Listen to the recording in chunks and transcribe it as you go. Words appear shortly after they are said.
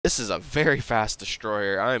This is a very fast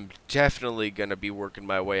destroyer. I'm definitely gonna be working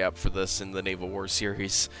my way up for this in the Naval War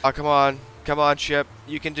series. Oh, come on. Come on, ship.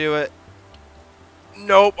 You can do it.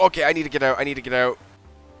 Nope. Okay, I need to get out. I need to get out.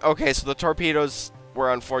 Okay, so the torpedoes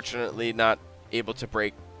were unfortunately not able to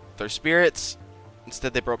break their spirits.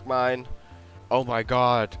 Instead, they broke mine. Oh my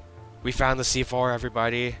god. We found the C4,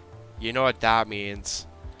 everybody. You know what that means.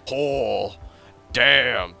 Oh,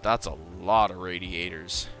 damn. That's a lot of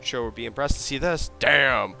radiators. Sure would be impressed to see this.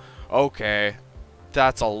 Damn. Okay.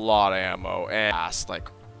 That's a lot of ammo. And like,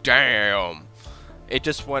 damn. It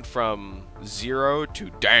just went from 0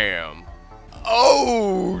 to damn.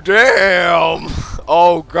 Oh, damn.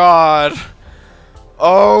 Oh, God.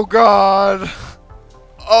 Oh, God.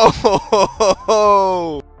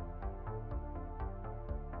 Oh.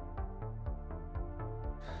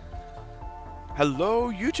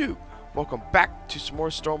 Hello, YouTube. Welcome back to some more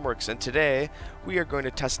Stormworks, and today we are going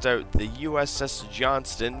to test out the USS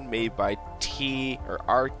Johnston made by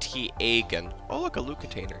RTAIKEN. Oh, look, a loot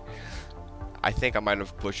container. I think I might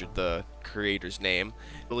have butchered the creator's name.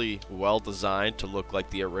 Really well designed to look like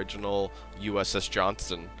the original USS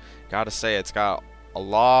Johnston. Gotta say, it's got a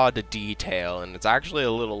lot of detail, and it's actually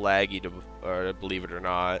a little laggy, to believe it or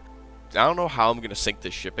not. I don't know how I'm gonna sink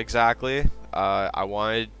this ship exactly. I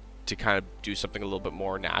wanted to kind of do something a little bit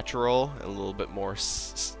more natural and a little bit more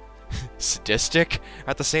sadistic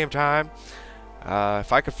at the same time.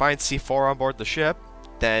 If I could find C4 on board the ship,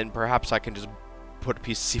 then perhaps I can just put a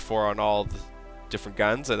piece of C4 on all the different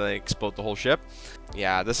guns and then explode the whole ship.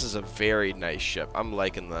 Yeah, this is a very nice ship. I'm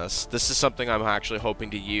liking this. This is something I'm actually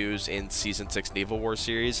hoping to use in Season 6 Naval War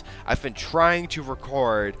series. I've been trying to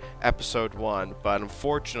record Episode 1, but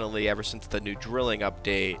unfortunately, ever since the new drilling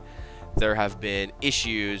update, there have been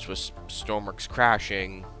issues with Stormworks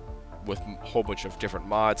crashing with a whole bunch of different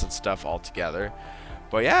mods and stuff altogether.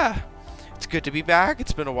 But yeah, it's good to be back.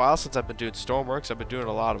 It's been a while since I've been doing Stormworks. I've been doing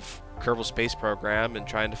a lot of Kerbal Space Program and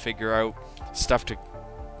trying to figure out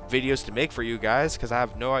videos to make for you guys, because I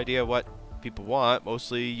have no idea what people want.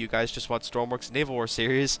 Mostly you guys just want Stormworks Naval War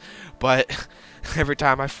series, but every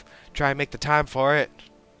time I try and make the time for it,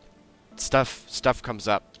 stuff comes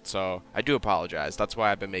up. So I do apologize. That's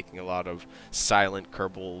why I've been making a lot of silent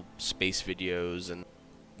Kerbal Space videos and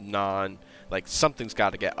something's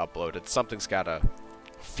got to get uploaded. Something's got to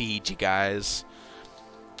feed you guys.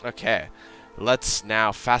 Okay, let's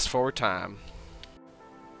now fast forward time.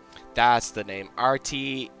 That's the name,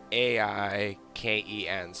 RTAIKEN.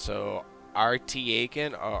 So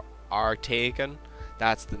RTAIKEN or RTAIKEN.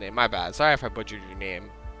 That's the name. My bad. Sorry if I butchered your name.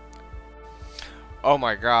 Oh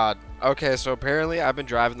my god. Okay, so apparently I've been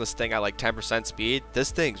driving this thing at like 10% speed.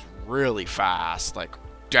 This thing's really fast. Like,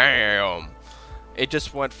 damn. It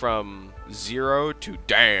just went from 0 to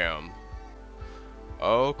damn.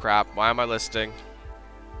 Oh crap. Why am I listing?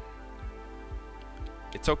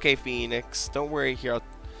 It's okay, Phoenix. Don't worry here. Do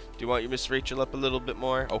you want your Miss Rachel up a little bit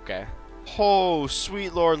more? Okay. Oh,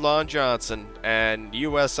 sweet Lord Lon Johnson and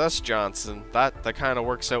USS Johnston. That kind of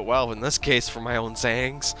works out well in this case for my own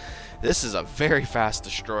sayings. This is a very fast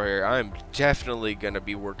destroyer. I'm definitely going to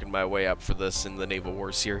be working my way up for this in the Naval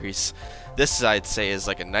War series. This, I'd say, is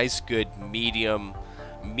like a nice, good, medium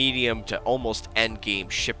to almost end game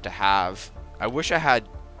ship to have. I wish I had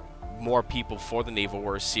more people for the Naval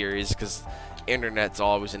War series, because internet's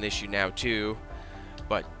always an issue now too.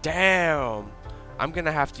 But damn, I'm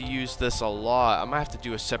gonna have to use this a lot. I'm gonna have to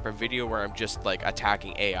do a separate video where I'm just like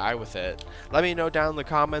attacking AI with it. Let me know down in the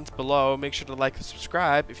comments below. Make sure to like and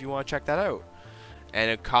subscribe if you want to check that out.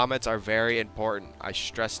 And comments are very important. I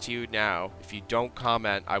stress to you now, if you don't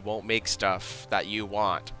comment, I won't make stuff that you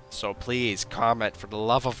want. So please comment, for the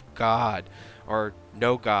love of God, or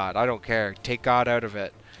no God, I don't care. Take God out of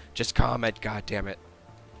it. Just comment, God damn it.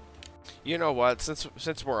 You know what?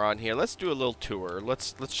 Since we're on here, let's do a little tour.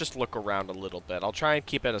 Let's just look around a little bit. I'll try and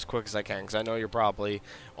keep it as quick as I can, because I know you're probably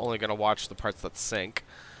only gonna watch the parts that sink.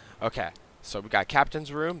 Okay, so we got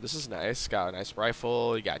captain's room. This is nice. Got a nice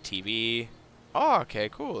rifle. You got TV. Oh, okay,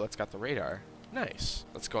 cool. That's got the radar. Nice.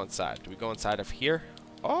 Let's go inside. Do we go inside of here?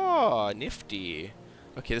 Oh, nifty.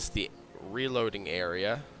 Okay, this is the reloading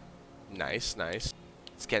area. Nice, nice.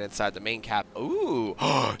 Let's get inside the main cap. Ooh,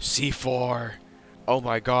 C4. Oh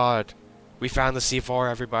my god. We found the C4,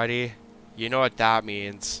 everybody. You know what that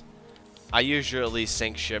means. I usually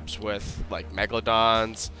sink ships with like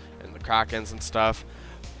megalodons and the krakens and stuff,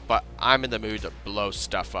 but I'm in the mood to blow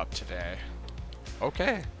stuff up today.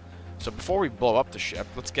 Okay, so before we blow up the ship,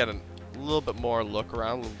 let's get a little bit more look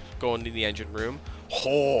around. We'll go into the engine room.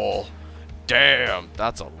 Oh, damn,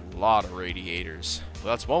 that's a lot of radiators.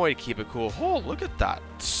 Well, that's one way to keep it cool. Oh, look at that.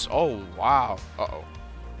 Oh, wow. Uh-oh.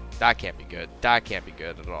 That can't be good. That can't be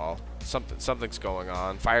good at all. Something's going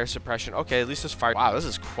on. Fire suppression. Okay, at least this fire. Wow, this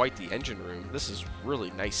is quite the engine room. This is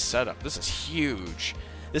really nice setup. This is huge.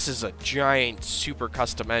 This is a giant super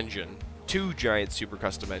custom engine. 2 giant super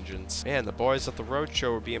custom engines. Man, the boys at the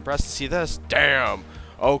roadshow would be impressed to see this. Damn.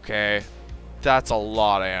 Okay. That's a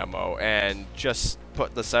lot of ammo. And just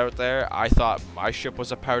putting this out there, I thought my ship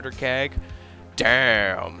was a powder keg.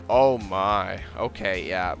 Damn. Oh my. Okay,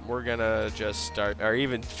 yeah. We're gonna just start. Or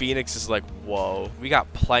even Phoenix is like, whoa. We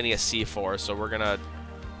got plenty of C4, so we're gonna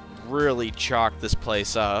really chalk this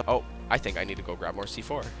place up. Oh, I think I need to go grab more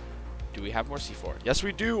C4. Do we have more C4? Yes,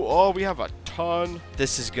 we do. Oh, we have a ton.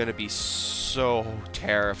 This is gonna be so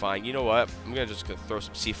terrifying. You know what? I'm gonna throw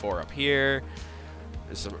some C4 up here.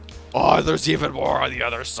 There's some. Oh, there's even more on the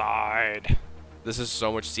other side. This is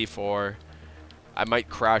so much C4. I might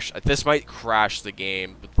crash. This might crash the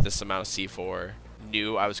game with this amount of C4.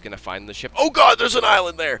 Knew I was gonna find the ship. Oh god, there's an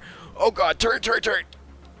island there. Oh god, turn.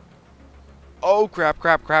 Oh crap.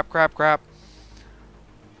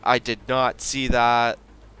 I did not see that.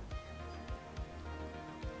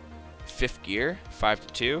 5th gear, 5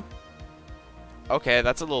 to 2. Okay,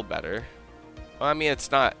 that's a little better. Well, I mean,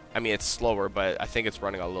 it's not. I mean, it's slower, but I think it's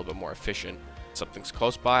running a little bit more efficient. Something's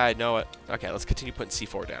close by. I know it. Okay, let's continue putting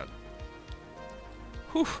C4 down.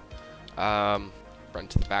 Whew. Run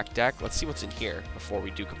to the back deck. Let's see what's in here before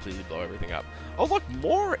we do completely blow everything up. Oh, look,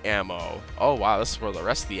 more ammo. Oh, wow, this is where the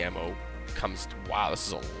rest of the ammo comes. Wow, this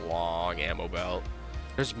is a long ammo belt.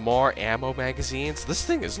 There's more ammo magazines. This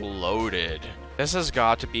thing is loaded. This has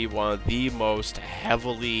got to be one of the most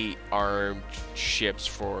heavily armed ships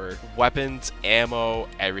for weapons, ammo,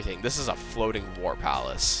 everything. This is a floating war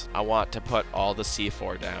palace. I want to put all the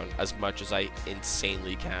C4 down as much as I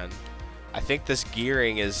insanely can. I think this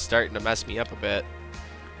gearing is starting to mess me up a bit.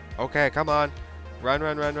 Okay, come on. Run.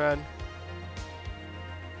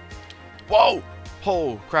 Whoa!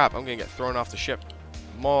 Oh, crap. I'm going to get thrown off the ship.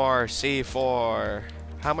 More C4.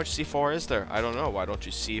 How much C4 is there? I don't know. Why don't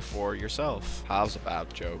you C4 yourself? That was a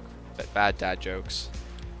bad joke. Bad dad jokes.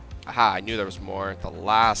 Aha, I knew there was more. The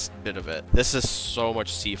last bit of it. This is so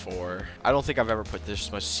much C4. I don't think I've ever put this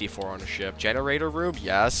much C4 on a ship. Generator room?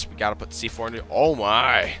 Yes. We got to put C4 in it. Oh,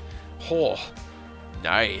 my. Oh,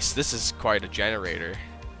 nice. This is quite a generator.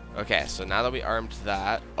 Okay, so now that we armed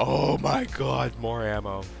that. Oh, my God. More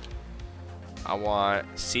ammo. I want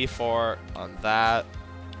C4 on that.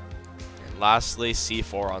 Lastly,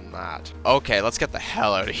 C4 on that. Okay, let's get the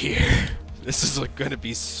hell out of here. This is gonna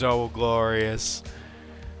be so glorious.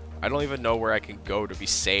 I don't even know where I can go to be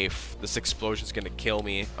safe. This explosion's gonna kill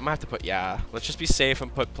me. I'm gonna have to put, yeah, let's just be safe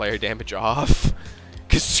and put player damage off.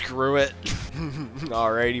 Cause screw it.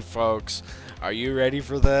 Alrighty, folks. Are you ready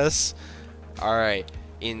for this? Alright,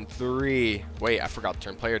 in 3. Wait, I forgot to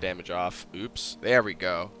turn player damage off. Oops. There we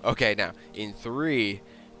go. Okay, now, in 3,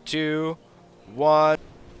 2, 1.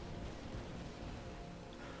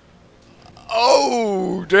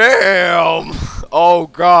 Oh, damn. Oh,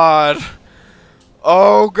 God.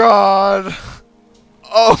 Oh, God.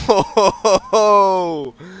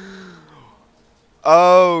 Oh,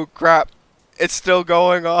 oh, crap. It's still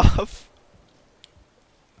going off.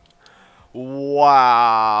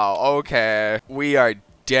 Wow. Okay. We are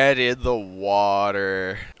dead in the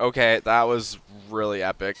water. Okay, that was really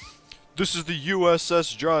epic. This is the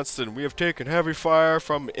USS Johnston. We have taken heavy fire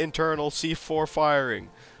from internal C4 firing.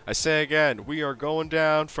 I say again, we are going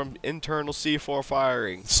down from internal C4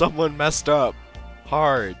 firing. Someone messed up.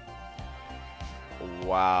 Hard.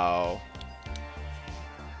 Wow.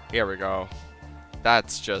 Here we go.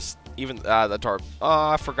 That's just... Even the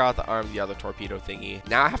I forgot to arm the other torpedo thingy.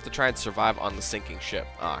 Now I have to try and survive on the sinking ship.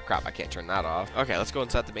 Ah, crap, I can't turn that off. Okay, let's go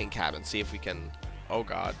inside the main cabin, see if we can... Oh,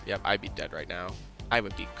 God. Yep, I'd be dead right now. I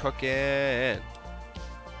would be cooking.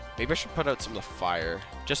 Maybe I should put out some of the fire,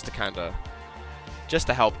 just to kind of... Just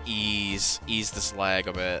to help ease this lag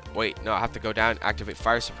a bit. Wait, no, I have to go down and activate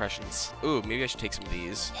fire suppressions. Ooh, maybe I should take some of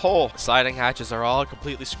these. Oh, sliding hatches are all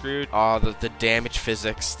completely screwed. Oh, the damage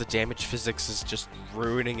physics. The damage physics is just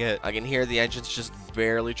ruining it. I can hear the engines just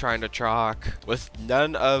barely trying to chalk. With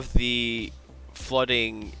none of the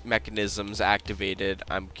flooding mechanisms activated,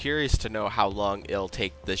 I'm curious to know how long it'll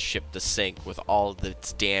take this ship to sink with all of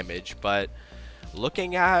its damage. But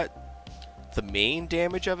looking at the main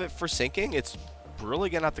damage of it for sinking, it's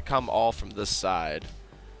really gonna have to come all from this side.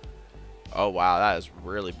 Oh wow, that is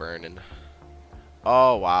really burning.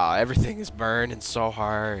 Oh wow, everything is burning so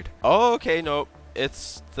hard. Oh, okay, nope.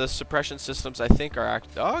 It's the suppression systems I think are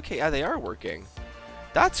oh, okay, yeah, they are working.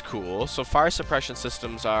 That's cool. So fire suppression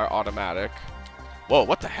systems are automatic. Whoa,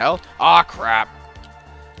 what the hell? Ah, crap.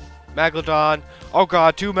 Megalodon. Oh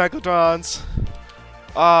god, 2 megalodons.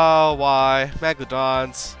 Oh, why?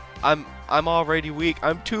 Megalodons. I'm already weak.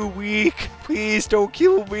 I'm too weak. Please don't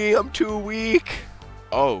kill me. I'm too weak.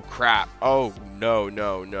 Oh, crap. Oh, no,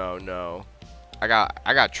 no, no, no. I got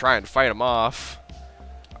to try and fight him off.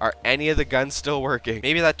 Are any of the guns still working?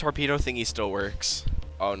 Maybe that torpedo thingy still works.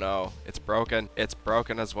 Oh no, it's broken. It's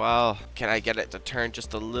broken as well. Can I get it to turn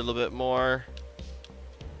just a little bit more?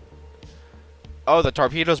 Oh, the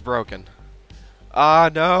torpedo's broken. Ah,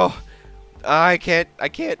 no. I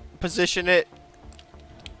can't position it.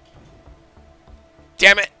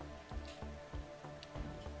 Damn it.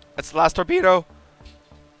 That's the last torpedo.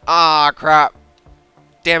 Ah, crap.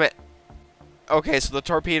 Damn it. Okay, so the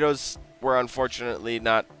torpedoes were unfortunately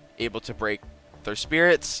not able to break their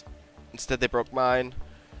spirits. Instead, they broke mine.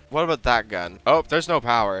 What about that gun? Oh, there's no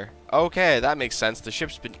power. Okay, that makes sense. The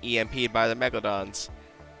ship's been EMP'd by the megalodons.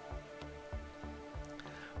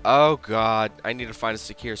 Oh god, I need to find a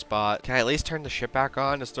secure spot. Can I at least turn the ship back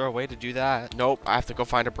on? Is there a way to do that? Nope, I have to go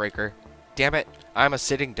find a breaker. Damn it, I'm a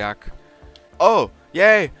sitting duck. Oh,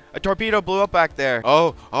 yay, a torpedo blew up back there.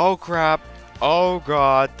 Oh crap. Oh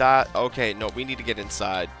god, okay, no, we need to get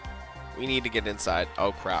inside. We need to get inside.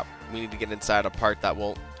 Oh crap, we need to get inside a part that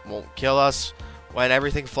won't kill us when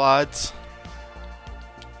everything floods.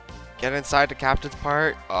 Get inside the captain's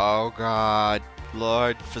part. Oh god,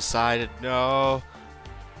 Lord Poseidon, no.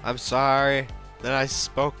 I'm sorry that I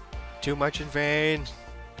spoke too much in vain.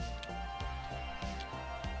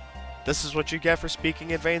 This is what you get for speaking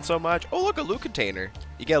in vain so much. Oh, look, a loot container.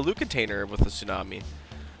 You get a loot container with a tsunami.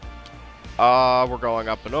 We're going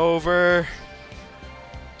up and over.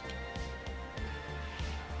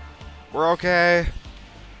 We're okay.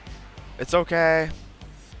 It's okay.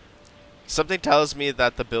 Something tells me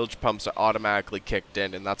that the bilge pumps are automatically kicked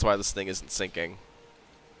in, and that's why this thing isn't sinking.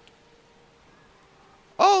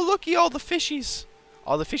 Oh, looky, all the fishies.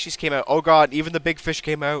 All the fishies came out. Oh, God, even the big fish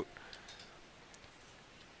came out.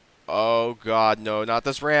 Oh, God, no, not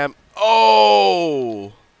this ram.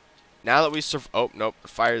 Oh! Now that we oh, nope, the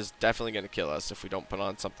fire is definitely going to kill us if we don't put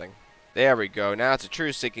on something. There we go. Now it's a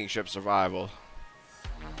true sinking ship survival.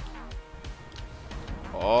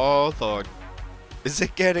 Oh, Lord. Is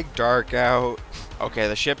it getting dark out? Okay,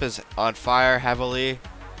 the ship is on fire heavily.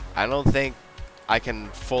 I don't think I can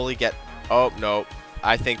fully get... Oh, no.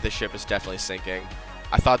 I think the ship is definitely sinking.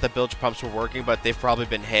 I thought the bilge pumps were working, but they've probably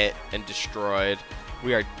been hit and destroyed.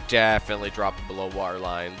 We are definitely dropping below water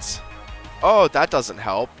lines. Oh, that doesn't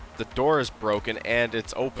help. The door is broken and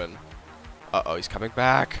it's open. Uh-oh, he's coming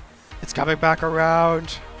back. It's coming back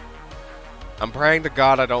around. I'm praying to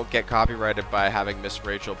God I don't get copyrighted by having Miss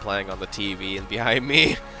Rachel playing on the TV and behind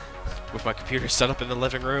me with my computer set up in the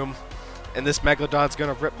living room. And this megalodon's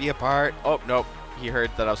gonna rip me apart. Oh, nope. He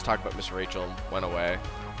heard that I was talking about Miss Rachel and went away.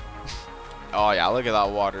 Oh, yeah, look at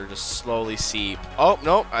that water just slowly seep. Oh,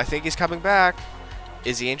 nope. I think he's coming back.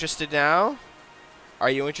 Is he interested now? Are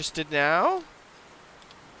you interested now?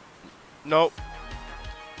 Nope.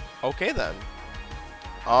 Okay, then.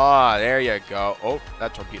 Ah, there you go. Oh,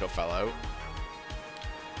 that torpedo fell out.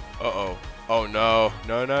 Uh-oh. Oh, no.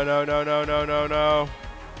 No, no, no, no, no, no, no, no.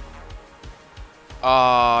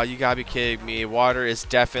 Ah, you gotta be kidding me. Water is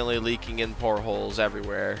definitely leaking in poreholes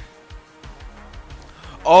everywhere.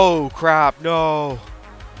 Oh, crap. No.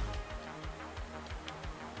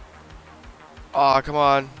 Oh, come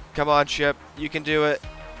on. Come on, ship. You can do it.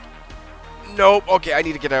 Nope. Okay, I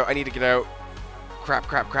need to get out. I need to get out. Crap,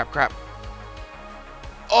 crap, crap, crap.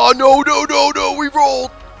 Oh, no, no, no, no. We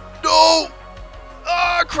rolled. No.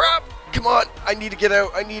 Ah, crap. Come on. I need to get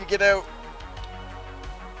out. I need to get out.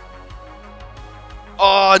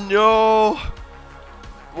 Oh, no.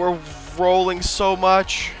 We're rolling so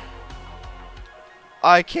much.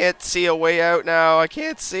 I can't see a way out now. I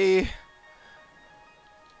can't see.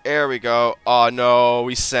 There we go. Oh, no.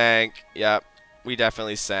 We sank. Yep. We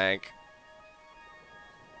definitely sank.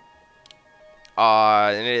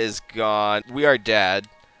 And it is gone. We are dead.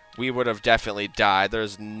 We would have definitely died.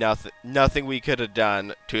 There's nothing we could have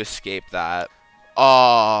done to escape that.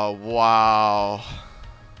 Oh, wow.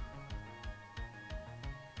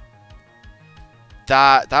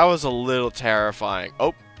 That was a little terrifying.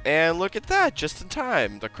 Oh, and look at that. Just in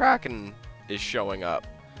time. The Kraken is showing up.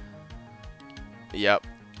 Yep.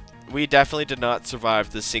 We definitely did not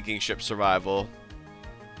survive the sinking ship survival.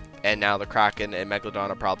 And now the Kraken and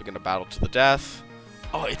Megalodon are probably going to battle to the death.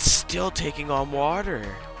 Oh, it's still taking on water.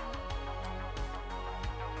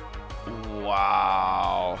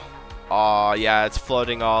 Wow. Oh, yeah, it's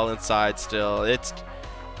floating all inside still. It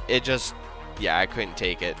just, yeah, I couldn't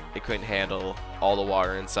take it. It couldn't handle all the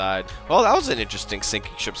water inside. Well, that was an interesting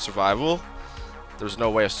sinking ship survival. There's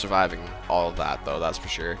no way of surviving all of that, though, that's for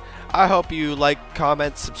sure. I hope you like,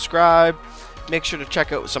 comment, subscribe. Make sure to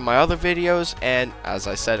check out some of my other videos, and as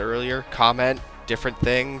I said earlier, comment different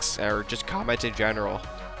things, or just comment in general.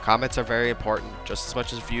 Comments are very important, just as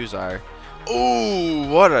much as views are. Ooh,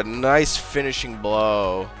 what a nice finishing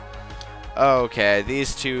blow. Okay,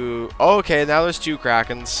 these two... Okay, now there's two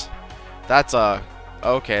Krakens. That's a...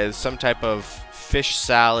 Okay, there's some type of fish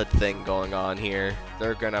salad thing going on here.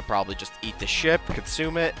 They're gonna probably just eat the ship,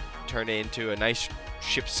 consume it, turn it into a nice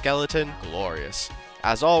ship skeleton. Glorious.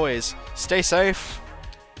 As always, stay safe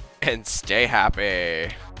and stay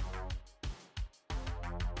happy.